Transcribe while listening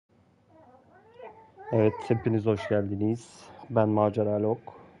Evet, hepiniz hoş geldiniz. Ben Maceralog.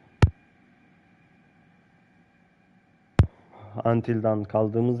 Until Dawn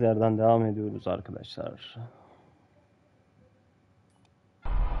kaldığımız yerden devam ediyoruz arkadaşlar.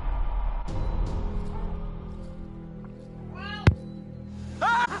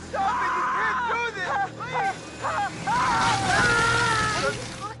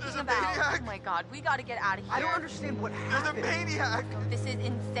 Oh my god, we gotta get out of here. I don't understand what happened. There's a maniac! This is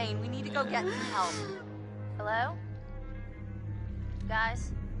insane. We need to go get some help. Hello?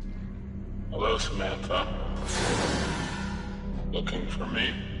 Guys? Hello, Samantha. Looking for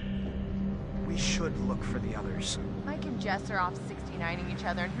me? We should look for the others. Mike and Jess are off 69ing each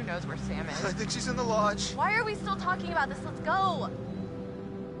other, and who knows where Sam I is. think she's in the lodge. Why are we still talking about this? Let's go!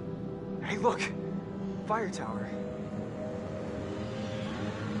 Hey, look! Fire tower.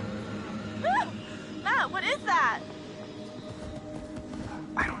 Matt, what is that?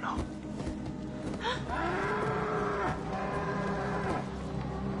 I don't know.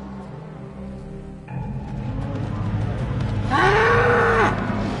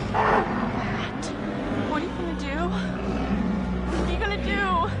 Matt, what are you gonna do? What are you gonna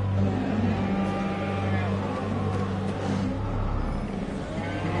do?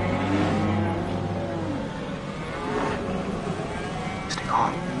 Stay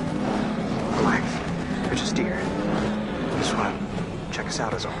calm. Relax. They're just deer. Just wanna check us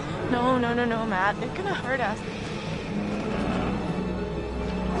out is all. No, Matt. They're gonna hurt us.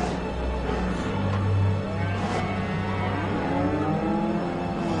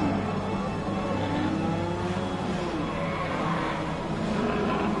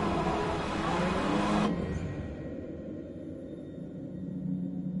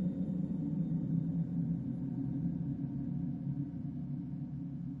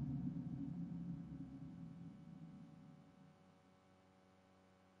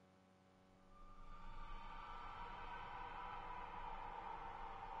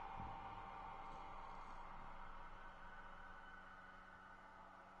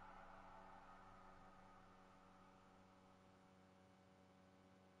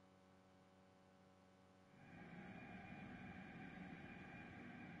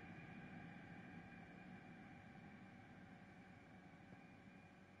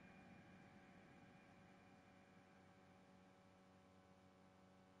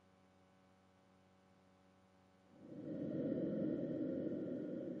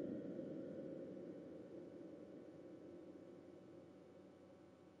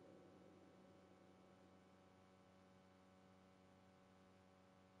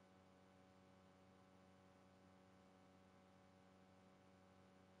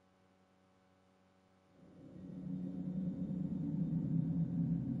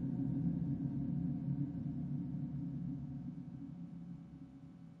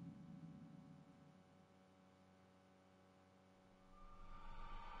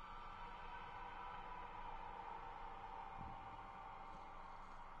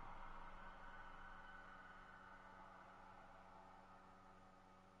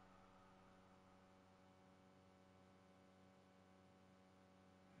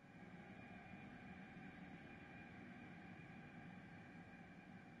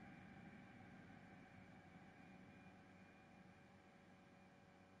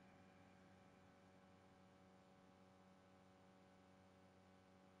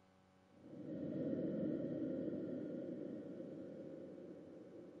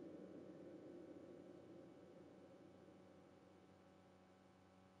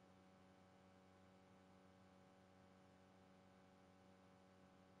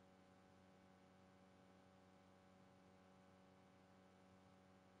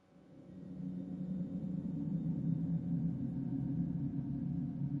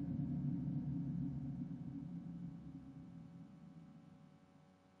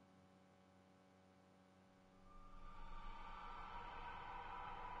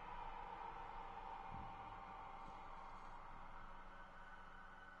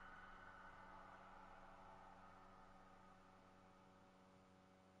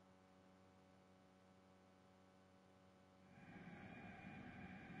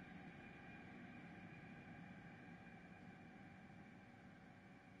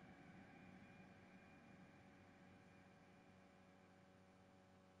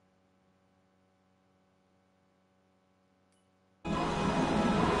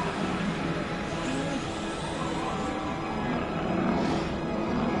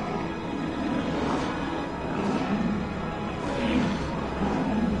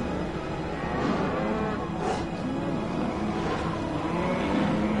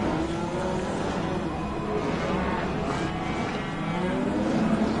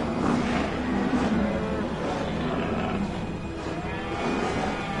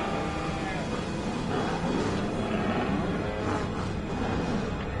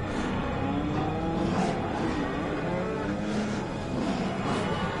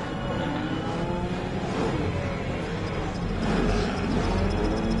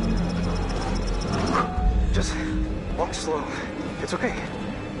 slow. It's okay.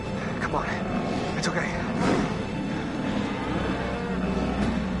 Come on. It's okay.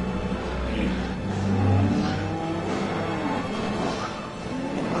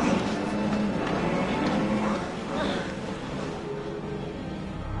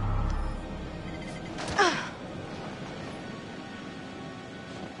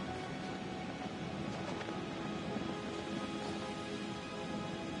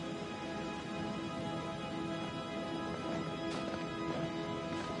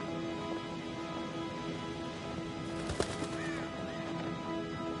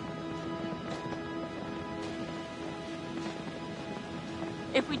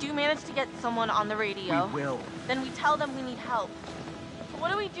 If we do manage to get someone on the radio, We will. then we tell them we need help. What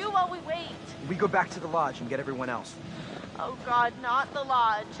do we do while we wait? We go back to the lodge and get everyone else. Oh God, not the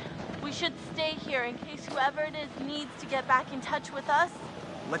lodge. We should stay here in case whoever it is needs to get back in touch with us.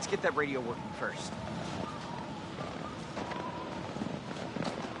 Let's get that radio working first.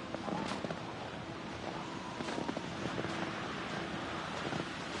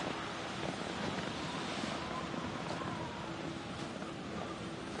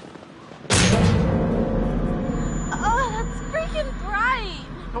 Oh, that's freaking bright.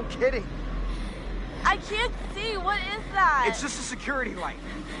 No kidding. I can't see. What is that? It's just a security light.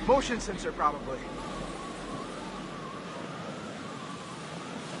 Motion sensor, probably.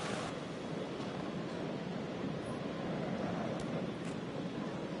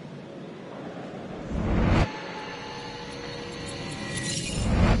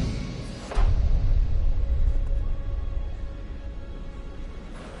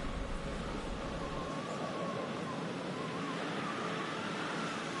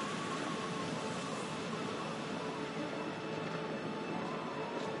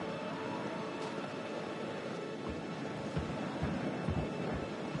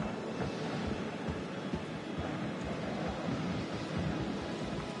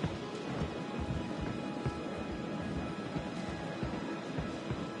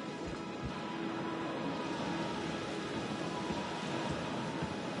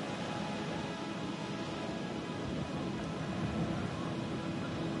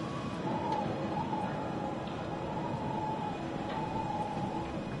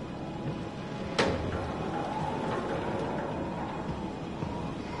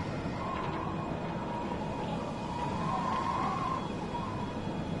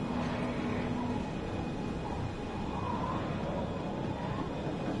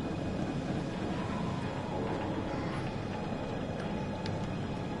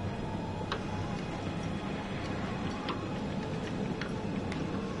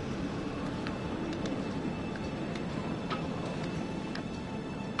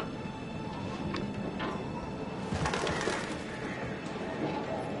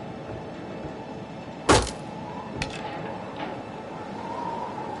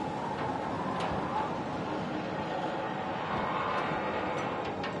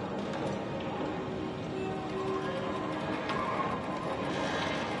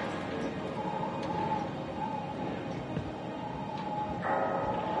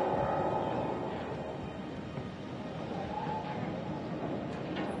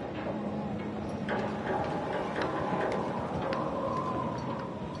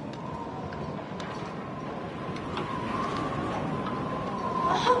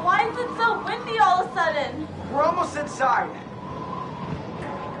 Why is it so windy all of a sudden? We're almost inside.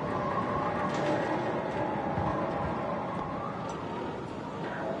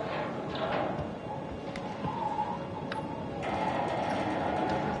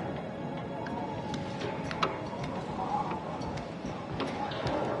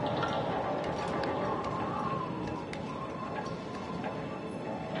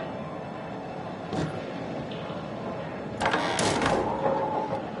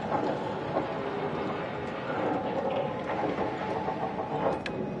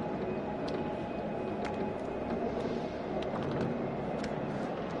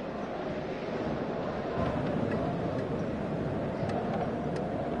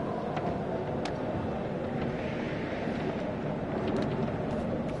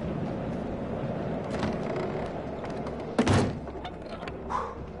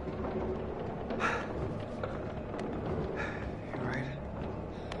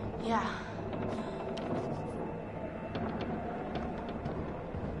 Yeah.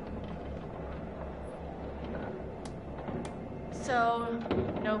 So,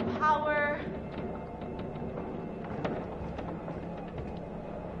 no power.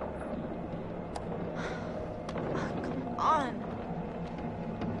 Come on.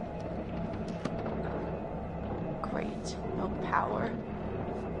 Great. No power.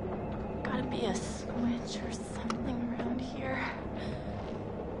 Gotta be a switch or something around here.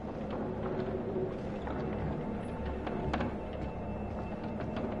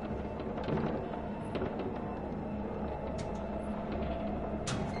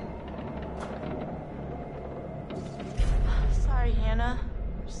 Sorry, Hannah.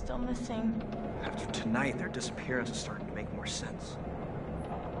 We're still missing. After tonight, their disappearance is starting to make more sense.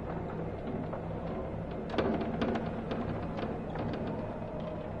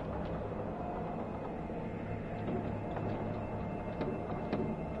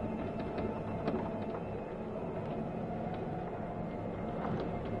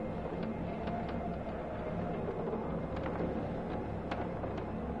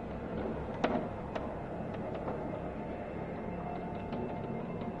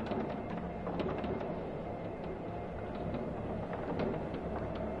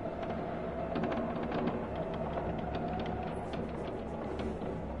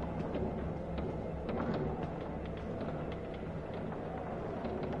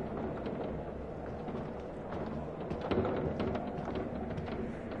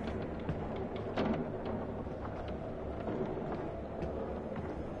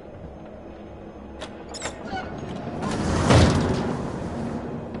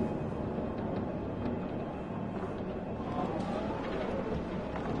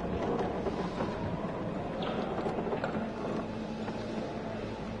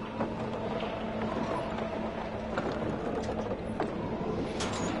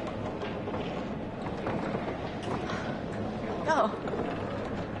 Go.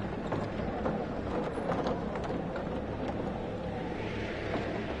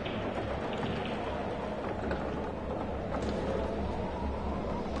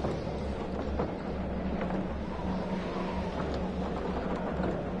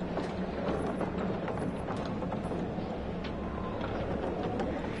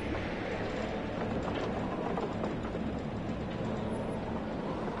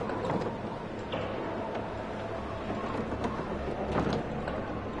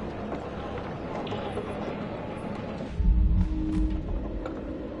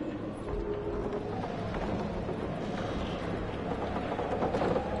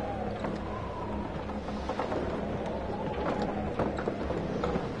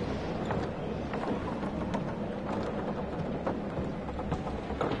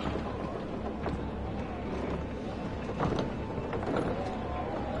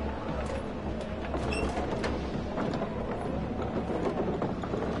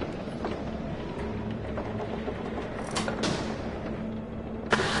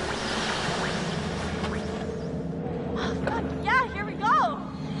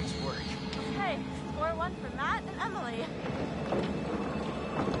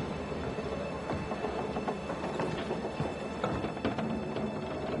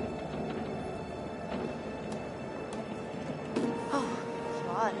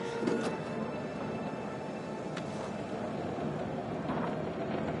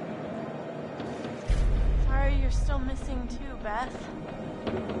 Still missing too, Beth.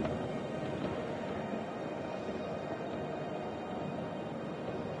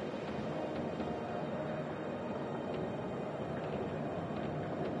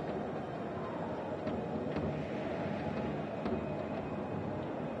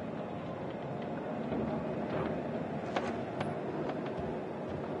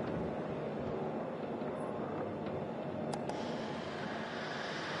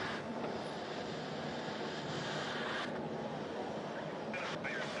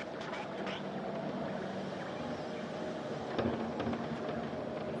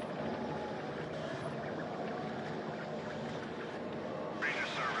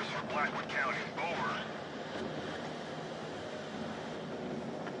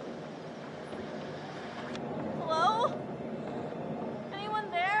 Hello? Anyone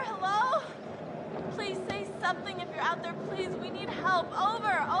there? Hello? Please say something if you're out there, please. We need help.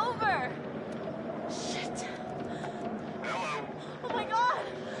 Over, over. Shit. Hello. Oh my God.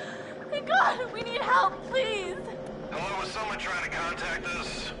 Thank God. We need help, please. Hello, is someone trying to contact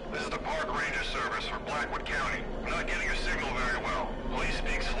us? This is the Park Ranger Service for Blackwood County. I'm not getting your signal very well. Please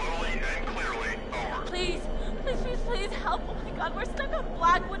speak slowly and clearly. Over. Please, please, please, please help. Oh my God, we're stuck on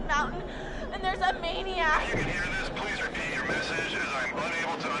Blackwood Mountain and there's a maniac. If you can hear this, please repeat your message as I'm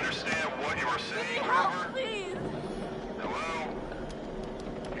unable to understand what you are We saying. need help, Over. please. Hello?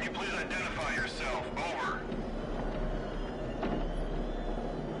 Can you please identify yourself? Over.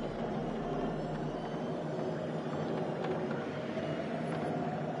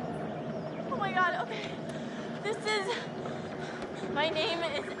 Oh my God, okay. My name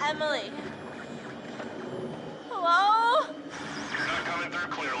is Emily. Hello? You're not coming coming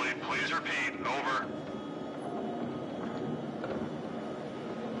through clearly. Please repeat. Over.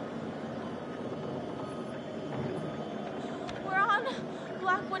 We're on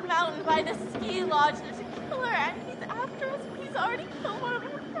Blackwood Mountain by the ski lodge. There's a killer and he's after us. He's already killed one of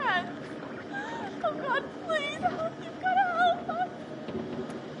our friends. Oh God, please help. You've got to help us.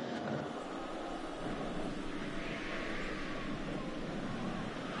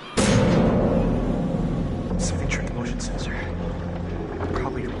 Something tripped the motion sensor.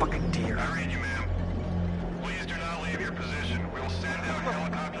 Probably a fucking deer. I read you, ma'am. Please do not leave your position. We'll send out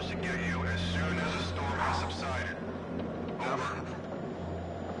helicopters to get you as soon as the storm has subsided. Over.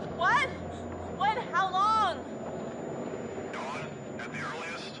 What? When? How long? Dawn, at the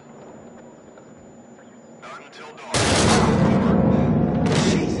earliest. Not until dawn.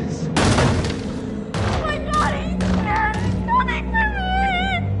 Jesus. Oh my God, he's scared. He's coming for me.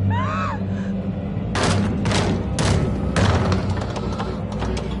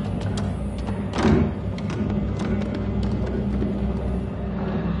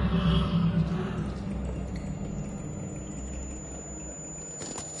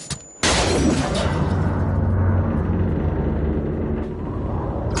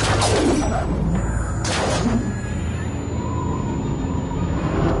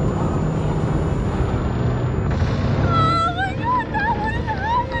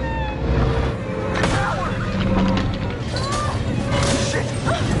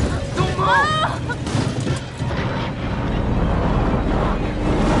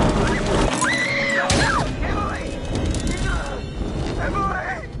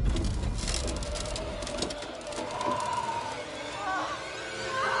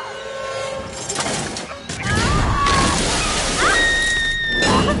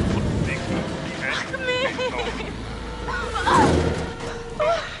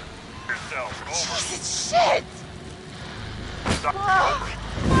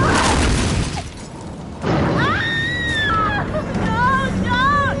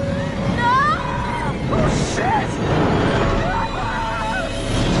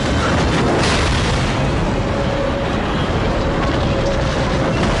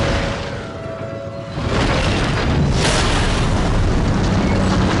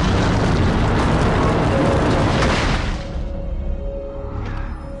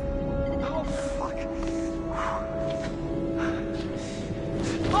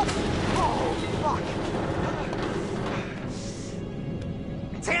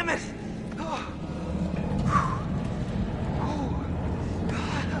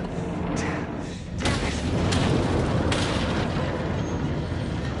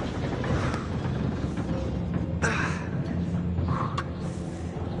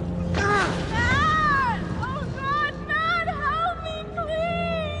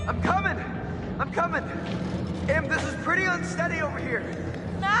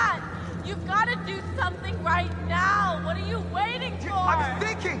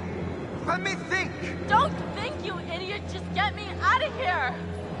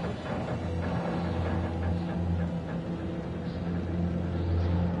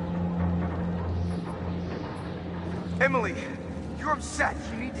 Emily, you're upset.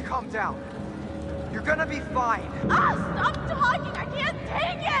 You need to calm down. You're gonna be fine. Ah, stop talking! I can't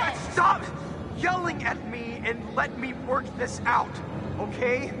take it! Stop yelling at me and let me work this out,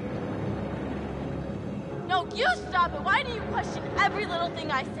 okay? No, you stop it! Why do you question every little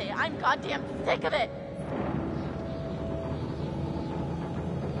thing I say? I'm goddamn sick of it!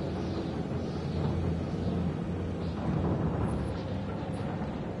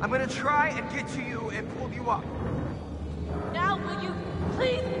 I'm gonna try and get to you and pull you up. Now, will you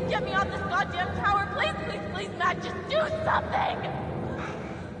please get me off this goddamn tower? Please, please, please, Matt, just do something!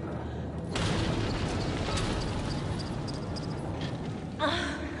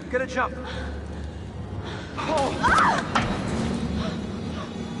 Gonna jump. Oh!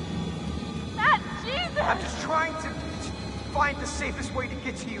 Matt, Jesus! I'm just trying to find the safest way to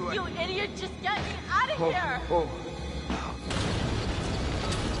get to you. You idiot, just get me out of here! Oh.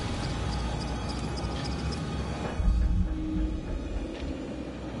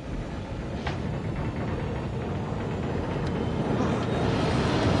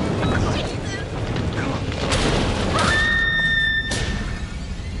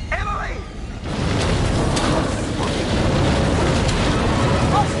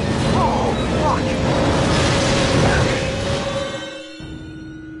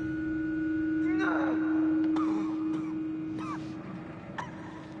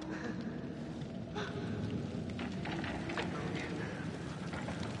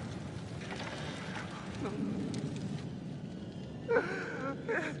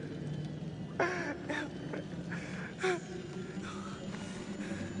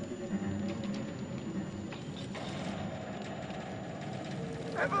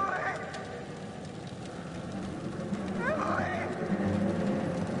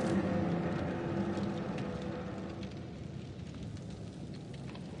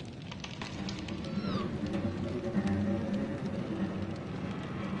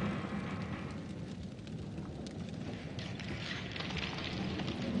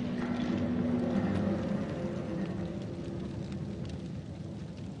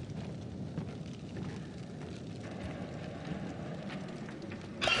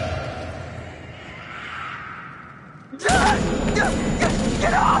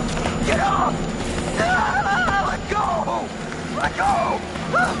 Get off! Get off! Let go! Let go!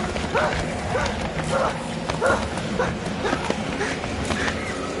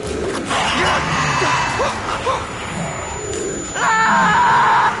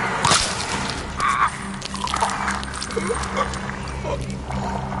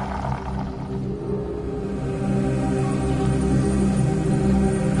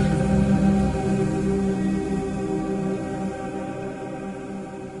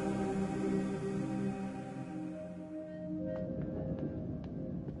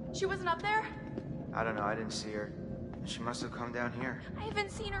 She wasn't up there? I don't know, I didn't see her. She must have come down here. I haven't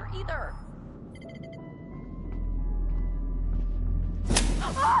seen her either.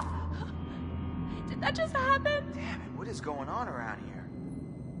 Did that just happen? Damn it, what is going on around here?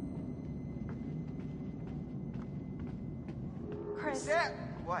 Chris.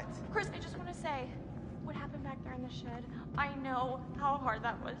 What? Chris, I just want to say, what happened back there in the shed? I know how hard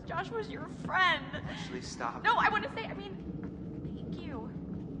that was. Josh was your friend. Ashley, stop. No, I want to say, thank you.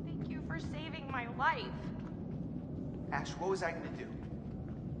 Thank you for saving my life. Ash, what was I gonna do?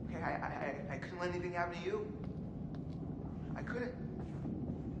 Okay, I couldn't let anything happen to you. I couldn't.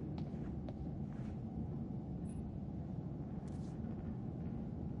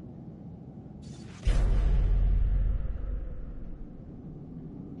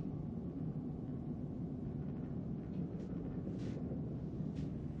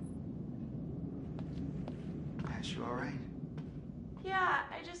 Ash, you all right? Yeah,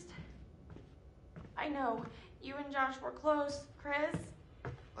 I know. You and Josh were close, Chris.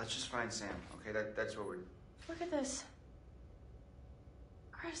 Let's just find Sam, okay? That's what we're... Look at this.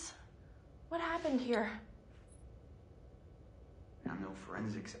 Chris, what happened here? I'm no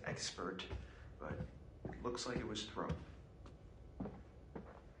forensics expert, but it looks like it was thrown.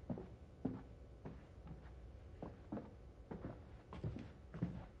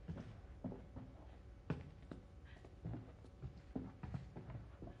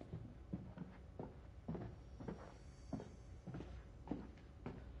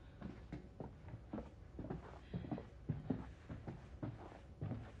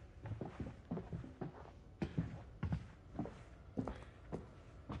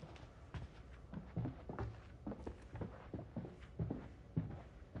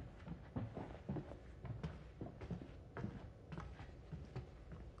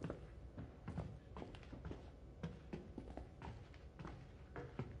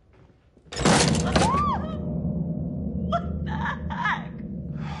 What the heck?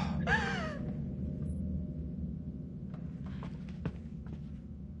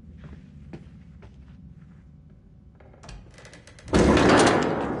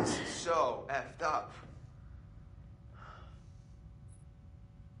 This is so effed up.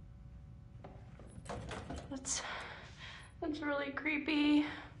 That's really creepy.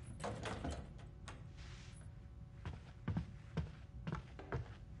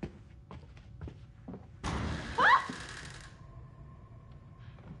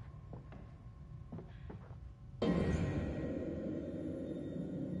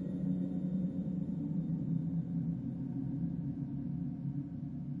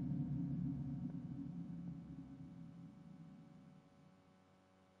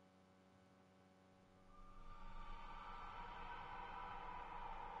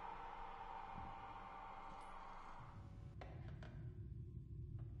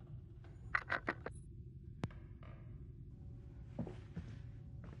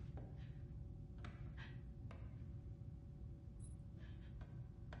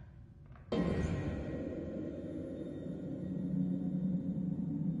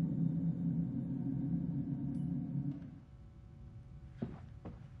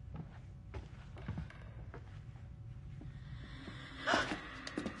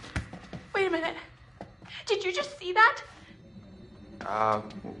 Wait a minute. Did you just see that?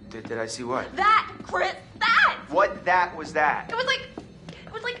 Did I see what? That, Chris, that! What that was that? It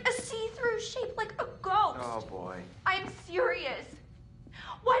was like a see-through shape, like a ghost. Oh boy. I'm serious.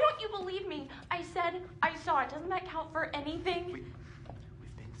 Why don't you believe me? I said I saw it. Doesn't that count for anything?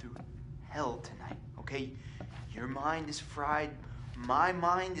 We've been through hell tonight, okay? Your mind is fried, My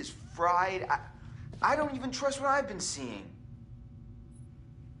mind is fried. I don't even trust what I've been seeing.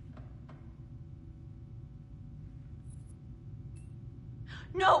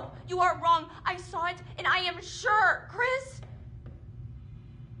 No, you are wrong. I saw it, and I am sure, Chris.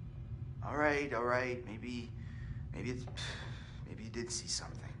 All right. Maybe you did see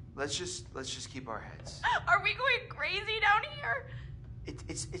something. Let's just keep our heads. Are we going crazy down here?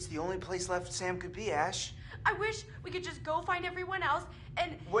 It's the only place left Sam could be, Ash. I wish we could just go find everyone else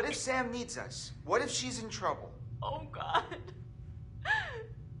and... What if Sam needs us? What if she's in trouble? Oh, God.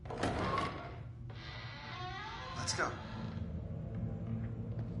 Let's go.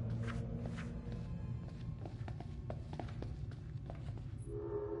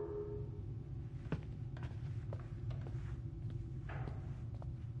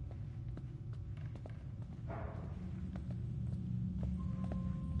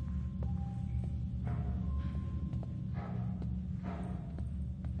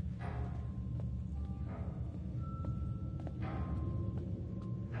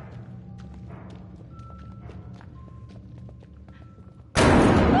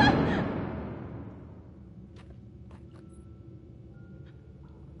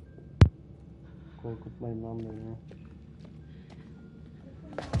 Korkutmayın lan beni.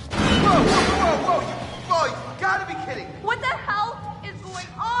 Whoa, you gotta be kidding me. What the hell is going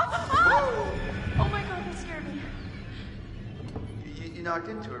on? Oh my God, that scared me. You knocked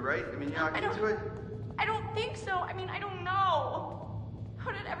into it, right? I mean, you knocked into it? I don't think so. I mean, I don't know.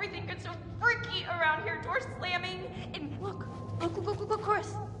 How did everything get so freaky around here? Doors slamming, and look,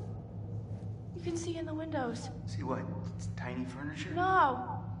 Chris. You can see in the windows. See what? It's tiny furniture?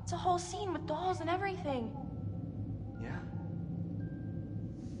 No, it's a whole scene with dolls and everything. Yeah.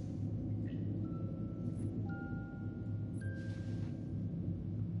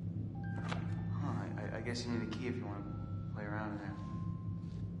 Huh, I guess you need a key if you want to play around in there.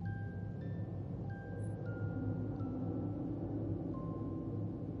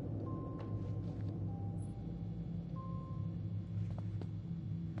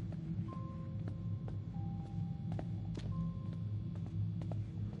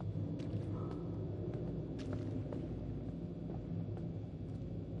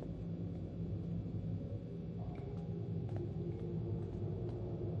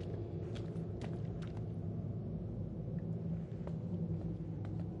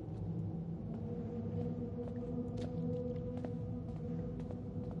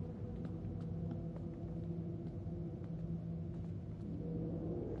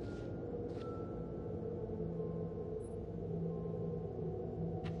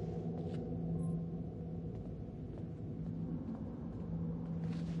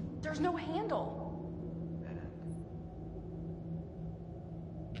 There's no handle.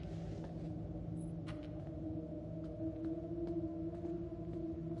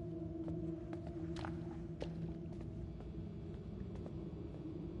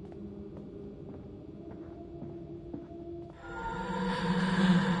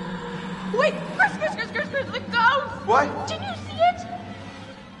 Wait, Chris, the ghost! What? Didn't you see it?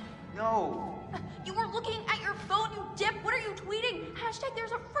 No. You were looking at your phone, you dip. What are you tweeting? Hashtag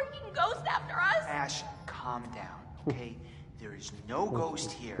there's a freaking ghost after us. Ash, calm down, okay? There is no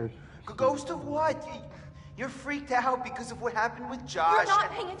ghost here. Ghost of what? You're freaked out because of what happened with Josh. You're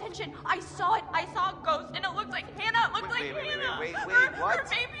not paying attention. I saw it. I saw a ghost, and it looked like Hannah. It looked like Hannah. Wait, Her what?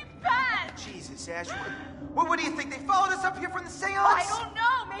 baby pet. Jesus, Ash, what do you think? They followed us up here from the seance? I don't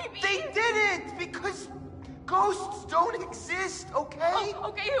know, maybe. They didn't, because ghosts don't exist, okay? Oh,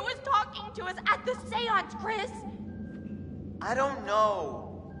 okay, who was talking to us at the seance, Chris? I don't know.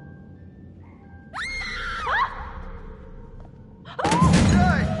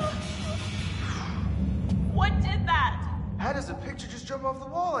 Good. What did that? How does a picture just jump off the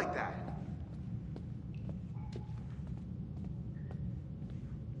wall like that?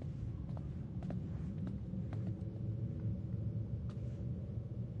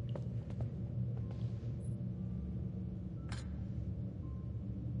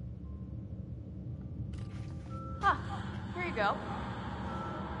 Huh, here you go.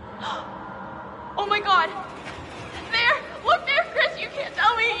 Oh my God! There! Look there, Chris! You can't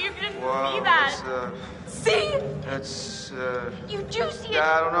tell me you didn't see that! See? That's, You do see it!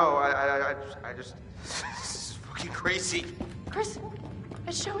 I don't know, I just, this is fucking crazy. Chris,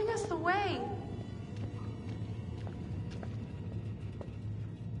 it's showing us the way.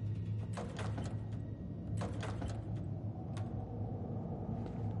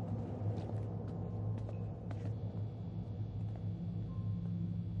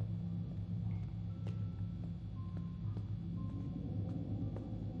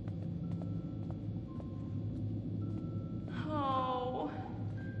 Oh.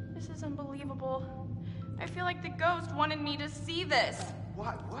 unbelievable. I feel like the ghost wanted me to see this.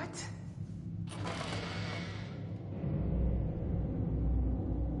 What?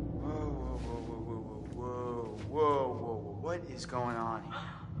 Whoa. What is going on here?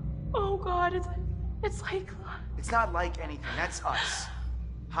 Oh God, it's like... It's not like anything. That's us.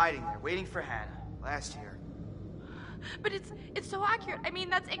 Hiding there, waiting for Hannah. Last year. But it's so accurate. I mean,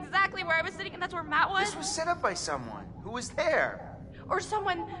 that's exactly where I was sitting, and that's where Matt was. This was set up by someone. Who was there? Or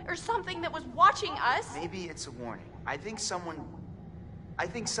someone, or something that was watching us. Maybe it's a warning. I think someone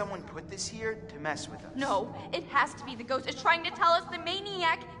put this here to mess with us. No, it has to be the ghost. It's trying to tell us the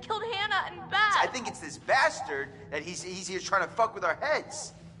maniac killed Hannah and Beth. I think it's this bastard that he's here trying to fuck with our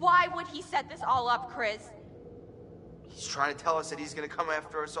heads. Why would he set this all up, Chris? He's trying to tell us that he's gonna come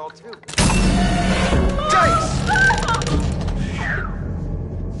after us all too. Dice!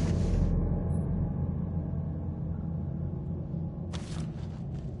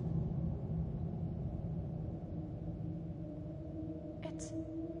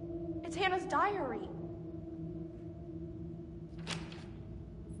 It's Hannah's diary.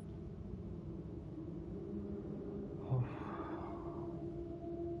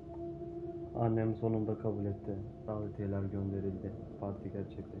 Annem sonunda kabul etti. Davetiyeler gönderildi. Parti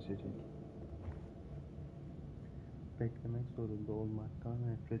gerçekleşecek. Beklemek zorunda olmaktan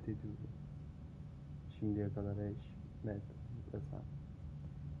nefret ediyordu. Şimdiye kadar eş, net ve sen.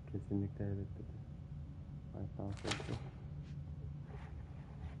 Kesinlikle evet dedi. Ayaktan sordu.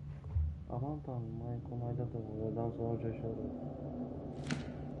 Aman tanrım, Mike onayladı. Oradan sonra şaşırdı.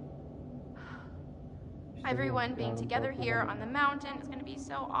 Everyone being together here on the mountain is going to be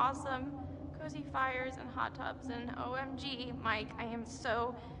so awesome. Cozy fires and hot tubs and OMG, Mike, I am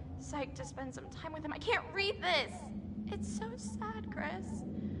so psyched to spend some time with him. I can't read this. It's so sad, Chris.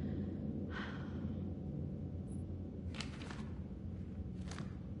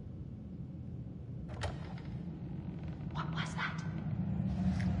 What was that?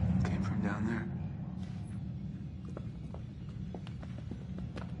 Came from down there.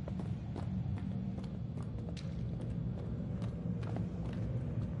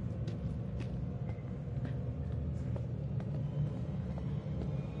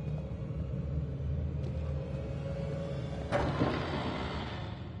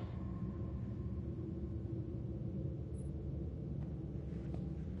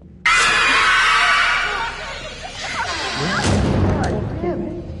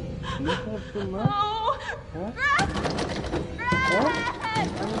 Oh,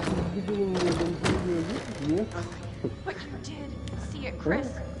 but you did see it, Chris,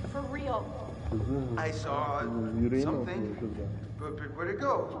 for real. I saw something, but where'd it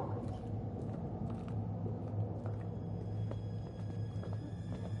go?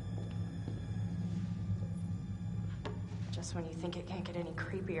 Just when you think it can't get any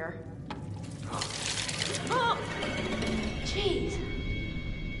creepier. Oh, jeez.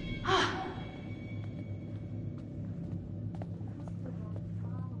 Ha?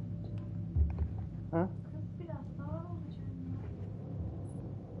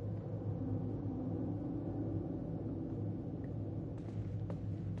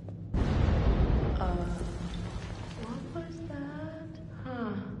 What was that?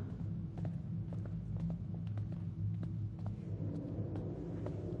 Huh.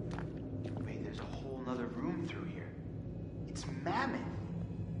 Wait, there's a whole nother room through here. It's mammoth.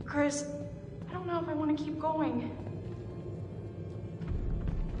 Chris, I don't know if I want to keep going.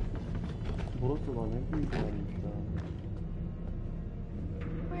 Burası lan ne büyük olmuş ya.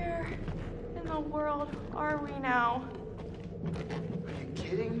 Where in the world are we now? Are you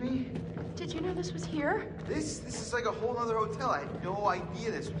kidding me? Did you know this was here? This is like a whole other hotel. I had no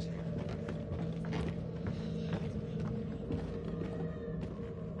idea this was here.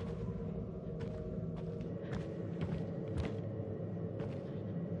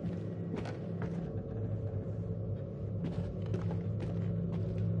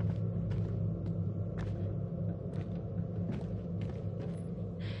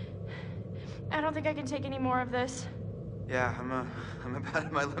 I don't think I can take any more of this. Yeah, I'm about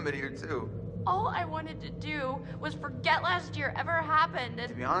at my limit here too. All I wanted to do was forget last year ever happened To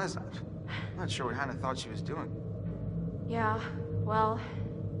and... be honest, I'm not sure what Hannah thought she was doing. Yeah, well,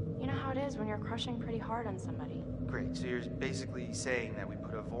 you know how it is when you're crushing pretty hard on somebody. Great, so you're basically saying that we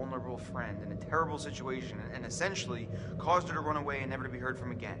put a vulnerable friend in a terrible situation and essentially caused her to run away and never to be heard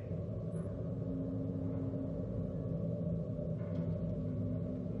from again.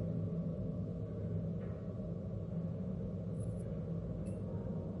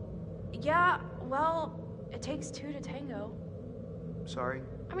 Yeah, well, it takes two to tango. Sorry?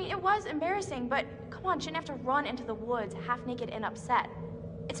 I mean, it was embarrassing, but come on, shouldn't have to run into the woods half naked and upset.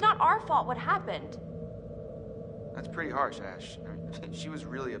 It's not our fault what happened. That's pretty harsh, Ash. I mean, she was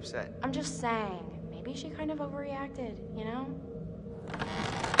really upset. I'm just saying, maybe she kind of overreacted, you know?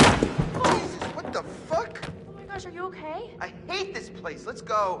 Jesus, what the fuck? Oh my gosh, are you okay? I hate this place. Let's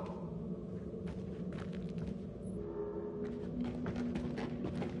go.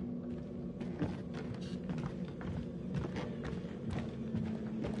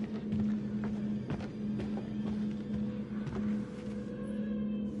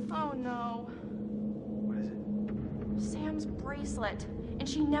 Oh no. What is it? Sam's bracelet. And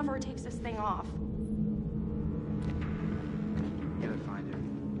she never takes this thing off. You gotta find her.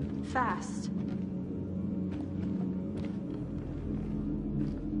 Fast.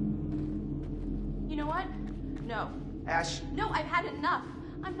 You know what? No. Ash. No, I've had enough.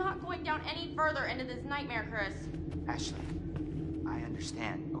 I'm not going down any further into this nightmare, Chris. Ashley, I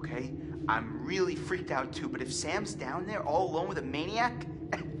understand, okay? I'm really freaked out too, but if Sam's down there all alone with a maniac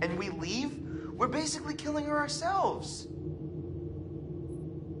and we leave, we're basically killing her ourselves.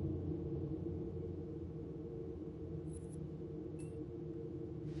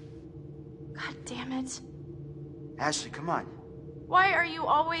 God damn it. Ashley, come on. Why are you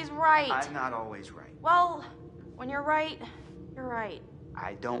always right? I'm not always right. Well, when you're right, you're right.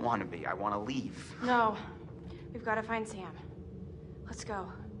 I don't want to be. I want to leave. No. We've got to find Sam. Let's go.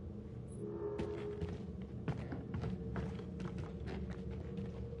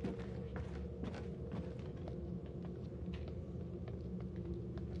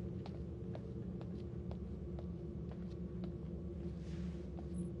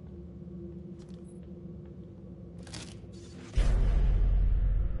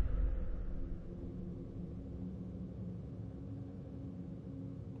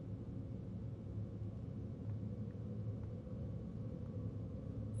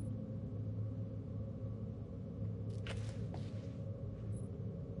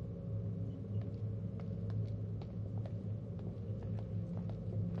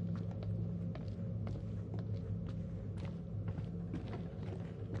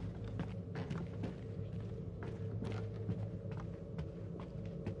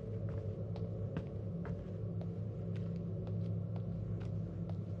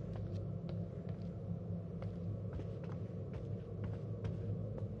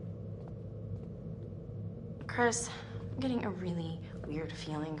 Chris, I'm getting a really weird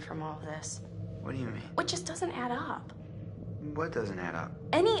feeling from all of this. What do you mean? It just doesn't add up. What doesn't add up?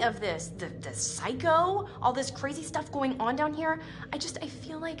 Any of this, the psycho, all this crazy stuff going on down here, I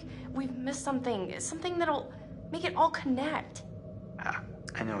feel like we've missed something that'll make it all connect.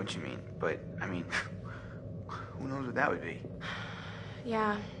 I know what you mean, but, I mean, who knows what that would be?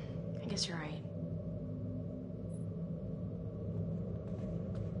 Yeah, I guess you're right.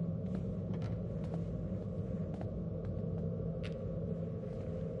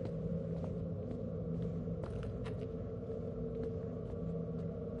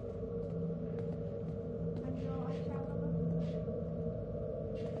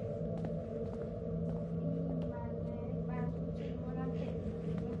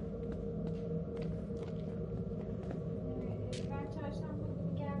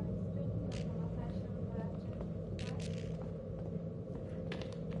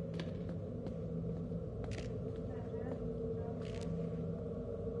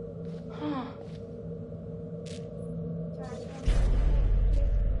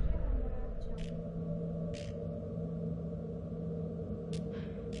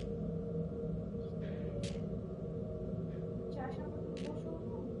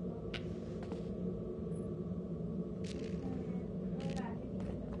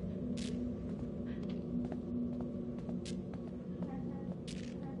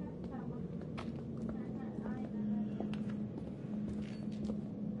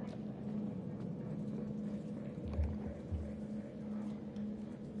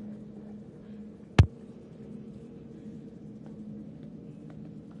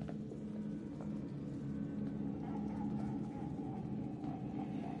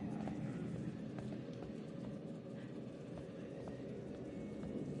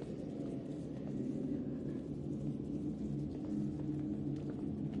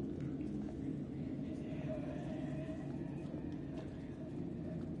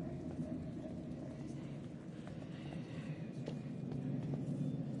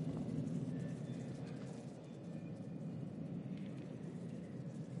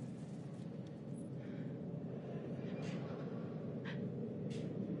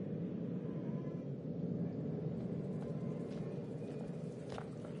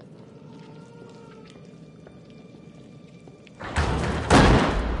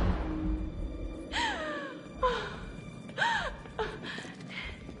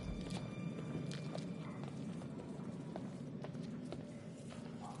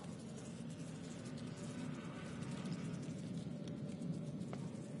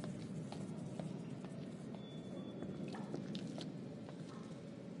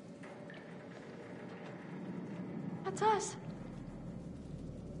 It's us.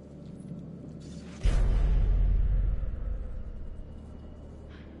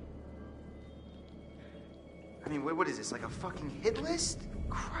 I mean, what is this, like a fucking hit list?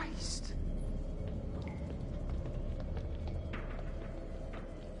 Christ.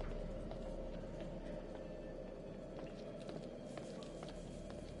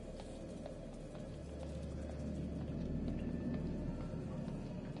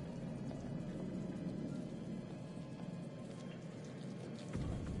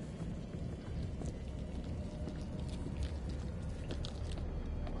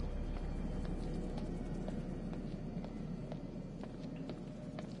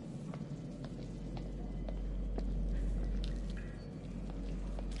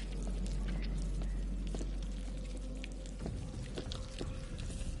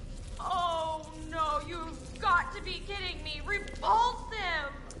 Be kidding me.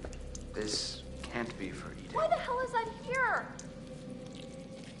 Repulsive. This can't be for Edith. Why the hell is that here?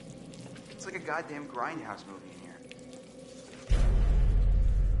 It's like a goddamn grindhouse movie in here.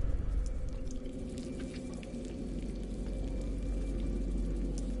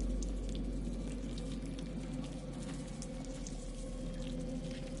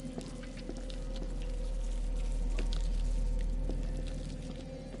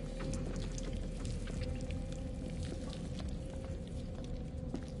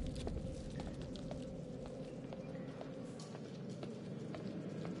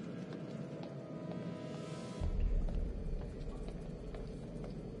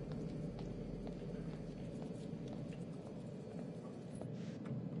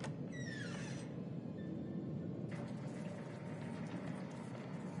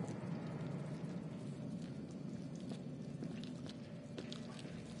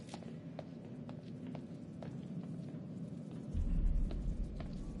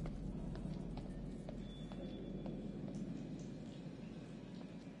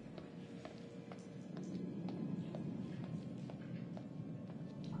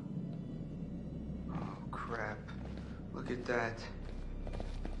 Crap. Look at that.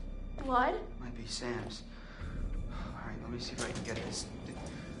 Blood? Might be Sam's. Alright, let me see if I can get this.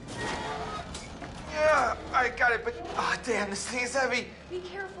 Yeah, I got it, but oh damn, this thing is heavy. Be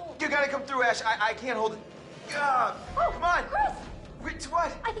careful. You gotta come through, Ash. I can't hold it. Oh, come on. Chris! Wait,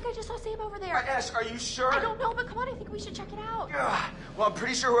 what? I think I just saw Sam over there. Ash, are you sure? I don't know, but come on, I think we should check it out. Well, I'm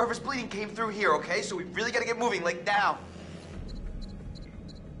pretty sure whoever's bleeding came through here, okay? So we really gotta get moving, like now.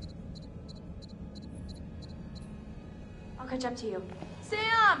 I'll catch up to you.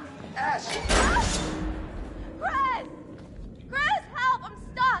 Sam! Ash! Chris! Chris, help! I'm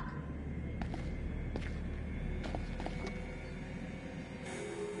stuck!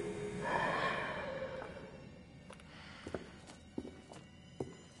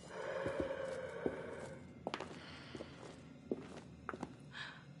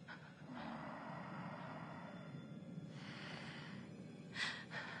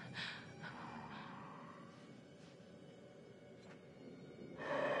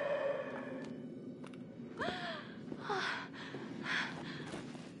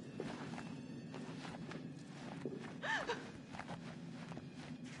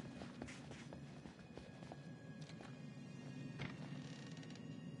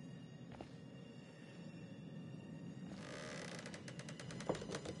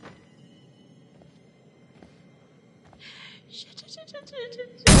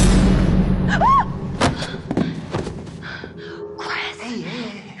 Chris!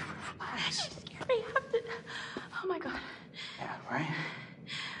 Hey, relax. You scared me. Oh my god. Yeah, right?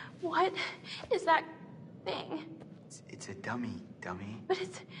 What is that thing? It's a dummy. But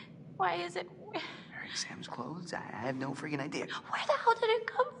why is it... Wearing Sam's clothes? I have no freaking idea. Where the hell did it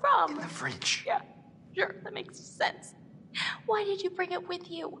come from? In the fridge. Yeah, sure, that makes sense. Why did you bring it with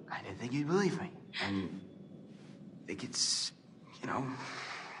you? I didn't think you'd believe me. And I think it's,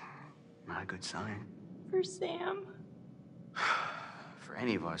 not a good sign. For Sam? For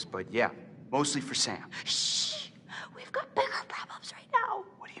any of us, but yeah, mostly for Sam. Shh! We've got bigger problems right now.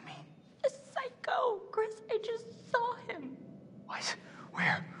 What do you mean? The psycho. Chris, I just saw him. What?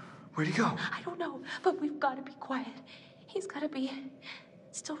 Where? Where'd he go? I don't know, but we've got to be quiet. He's got to be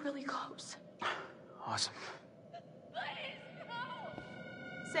still really close. Awesome. Please, no!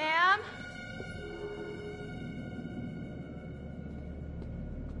 Sam?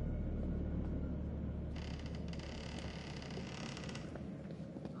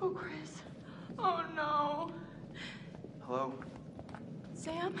 Oh, Chris. Oh, no. Hello?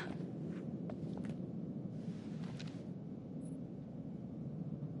 Sam?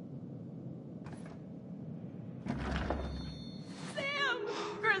 Sam!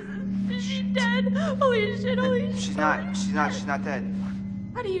 Chris, is she dead? Holy shit, holy shit. She's not dead.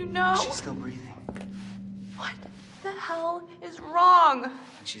 How do you know? She's still breathing. What the hell is wrong?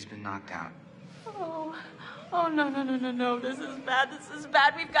 And she's been knocked out. Oh, no. This is bad.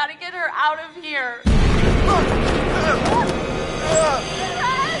 We've got to get her out of here.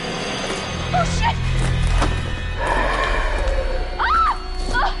 Oh, shit!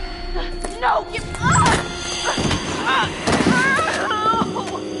 No, give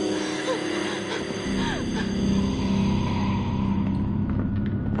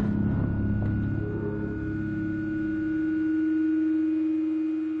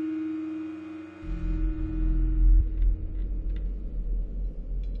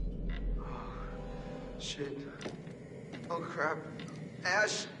Shit. Oh, crap.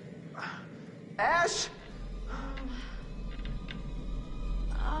 Ash! Ash!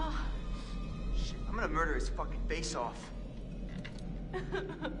 Shit, I'm gonna murder his fucking face off.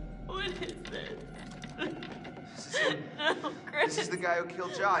 What is this? This is him. No, Chris. This is the guy who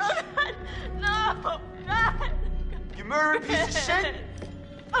killed Josh. No, God. You murdering piece of shit!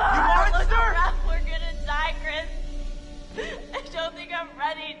 You monster! We're gonna die, Chris. I don't think I'm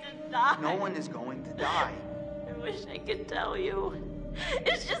ready to die. No one is going to die. I wish I could tell you.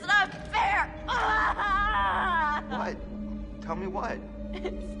 It's just not fair. What? Tell me what?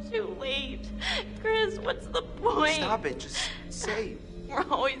 It's too late. Chris, what's the point? Stop it. Just say. We're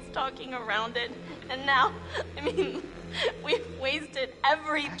always talking around it. And now, we've wasted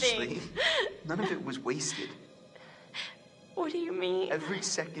everything. Actually, none of it was wasted. What do you mean? Every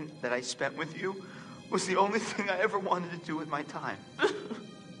second that I spent with you was the only thing I ever wanted to do with my time.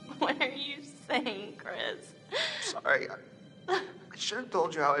 What are you saying, Chris? Sorry. I should have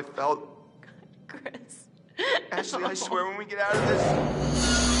told you how I felt. Chris. Ashley, I swear when we get out of this...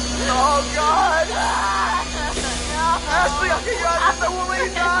 Oh, God! No. Ashley, I'll get you out of this. I won't let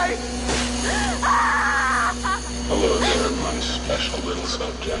you die! Hello there, my special little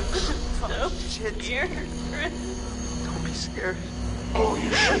subjects. So Shit. scared, Chris. Don't be scared. Oh,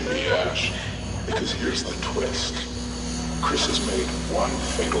 you should be, Ash. Because here's the twist. Chris has made one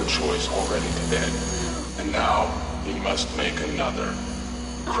fatal choice already today. And now he must make another.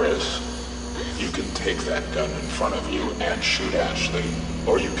 Chris, you can take that gun in front of you and shoot Ashley,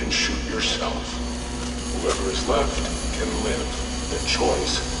 or you can shoot yourself. Whoever is left can live. The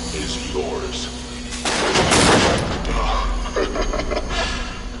choice is yours.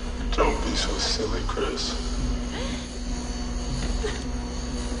 Don't be so silly, Chris.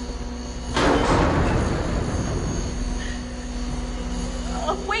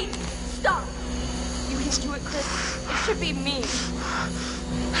 Oh, wait! Stop! You can do it, Chris. It should be me.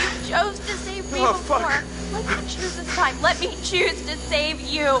 You chose to save me before. Fuck. Let me choose this time. Let me choose to save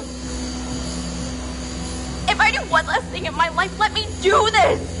you. If I do one last thing in my life, let me do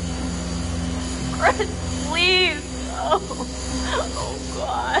this! Chris, please. Oh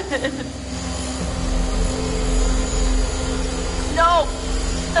God. No!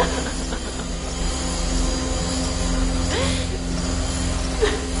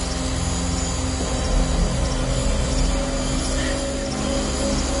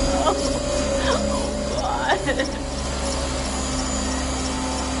 Oh God.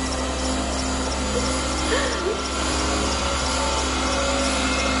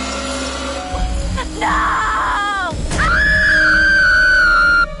 No!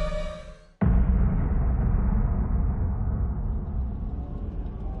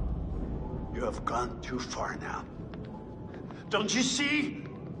 You have gone too far now. Don't you see?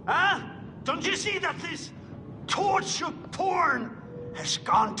 Huh? Don't you see that this torture porn has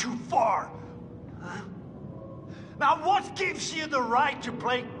gone too far? Huh? Now what gives you the right to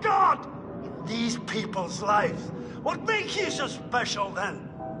play God in these people's lives? What makes you so special then?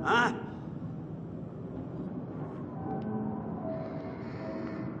 Huh?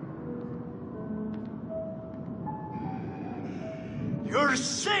 You're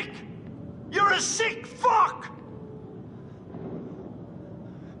sick! You're a sick fuck!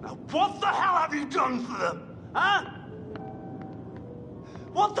 Now what the hell have you done to them? Huh?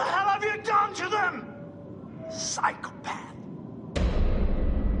 What the hell have you done to them? Psychopath.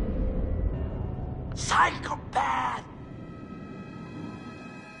 Psychopath!